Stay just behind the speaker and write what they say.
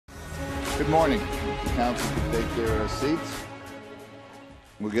Good morning. The council can take their seats.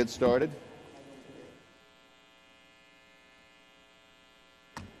 We'll get started.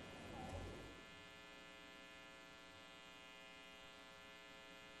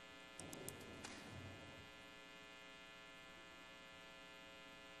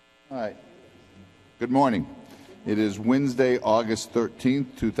 All right. Good morning. It is Wednesday, August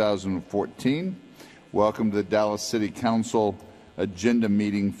 13th, 2014. Welcome to the Dallas City Council agenda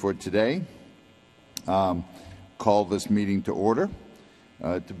meeting for today. Call this meeting to order.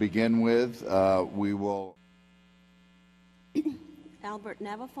 To begin with, we will... Albert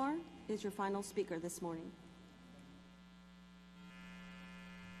Navifar is your final speaker this morning.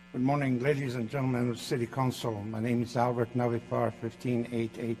 Good morning, ladies and gentlemen of the City Council. My name is Albert Navifar,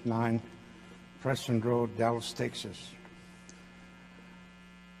 15889 Preston Road, Dallas, Texas.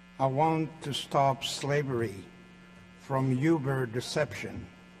 I want to stop slavery from Uber deception.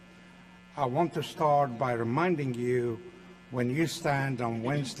 I want to start by reminding you, when you stand on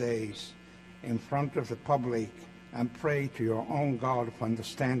Wednesdays in front of the public and pray to your own God of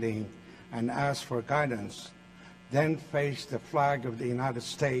understanding and ask for guidance, then face the flag of the United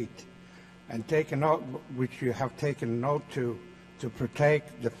States and take an oath, which you have taken an oath to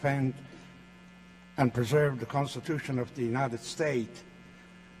protect, defend, and preserve the Constitution of the United States.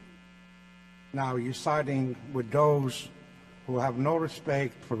 Now you're siding with those who have no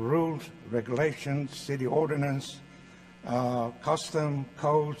respect for rules, regulations, city ordinance, custom,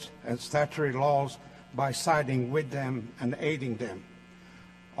 codes, and statutory laws by siding with them and aiding them.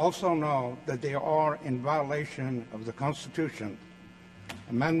 Also know that they are in violation of the Constitution.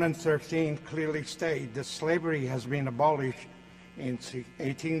 Amendment 13 clearly states that slavery has been abolished in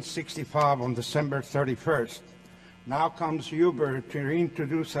 1865 on December 31st. Now comes Uber to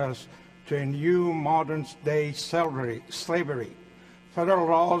reintroduce us to a new modern-day slavery. Federal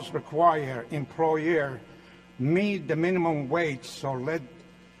laws require employer meet the minimum wage, so let's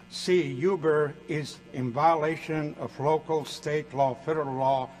see, Uber is in violation of local, state law, federal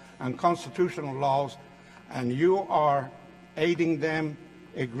law, and constitutional laws, and you are aiding them,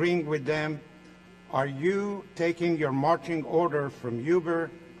 agreeing with them. Are you taking your marching order from Uber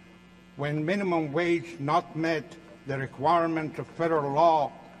when minimum wage not met the requirement of federal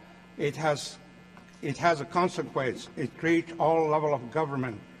law? It has a consequence. It treats all levels of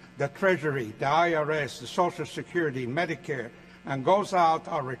government, the Treasury, the IRS, the Social Security, Medicare, and goes out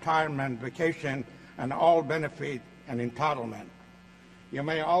our retirement, vacation, and all benefit and entitlement. You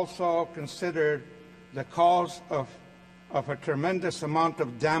may also consider the cause of a tremendous amount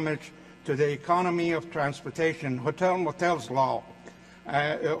of damage to the economy of transportation, hotels,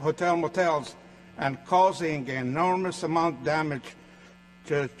 and causing an enormous amount of damage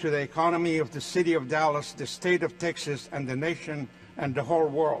to the economy of the city of Dallas, the state of Texas, and the nation and the whole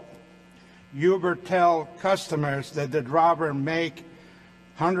world. Uber tell customers that the driver make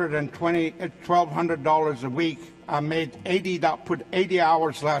 $1,200 a week. I made put 80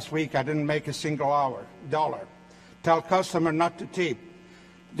 hours last week. I didn't make a single dollar. Tell customer not to tip.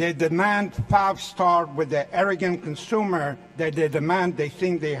 They demand 5-star with the arrogant consumer that they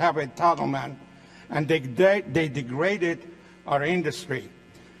think they have entitlement, and they degraded our industry.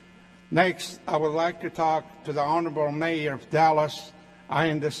 Next, I would like to talk to the Honorable Mayor of Dallas. I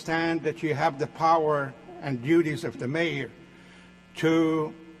understand that you have the power and duties of the mayor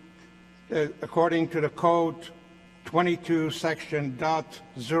to, according to the code 22 section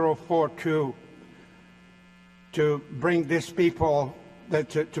 .042, to bring these people,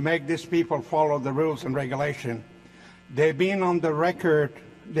 to make these people follow the rules and regulation. They've been on the record.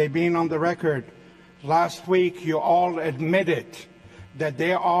 Last week, you all admitted that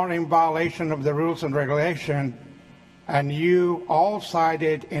they are in violation of the rules and regulation, and you all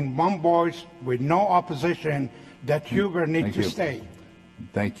sided in one voice with no opposition that Uber needs to stay.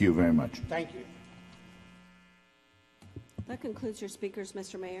 Thank you very much. Thank you. That concludes your speakers,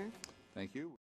 Mr. Mayor. Thank you.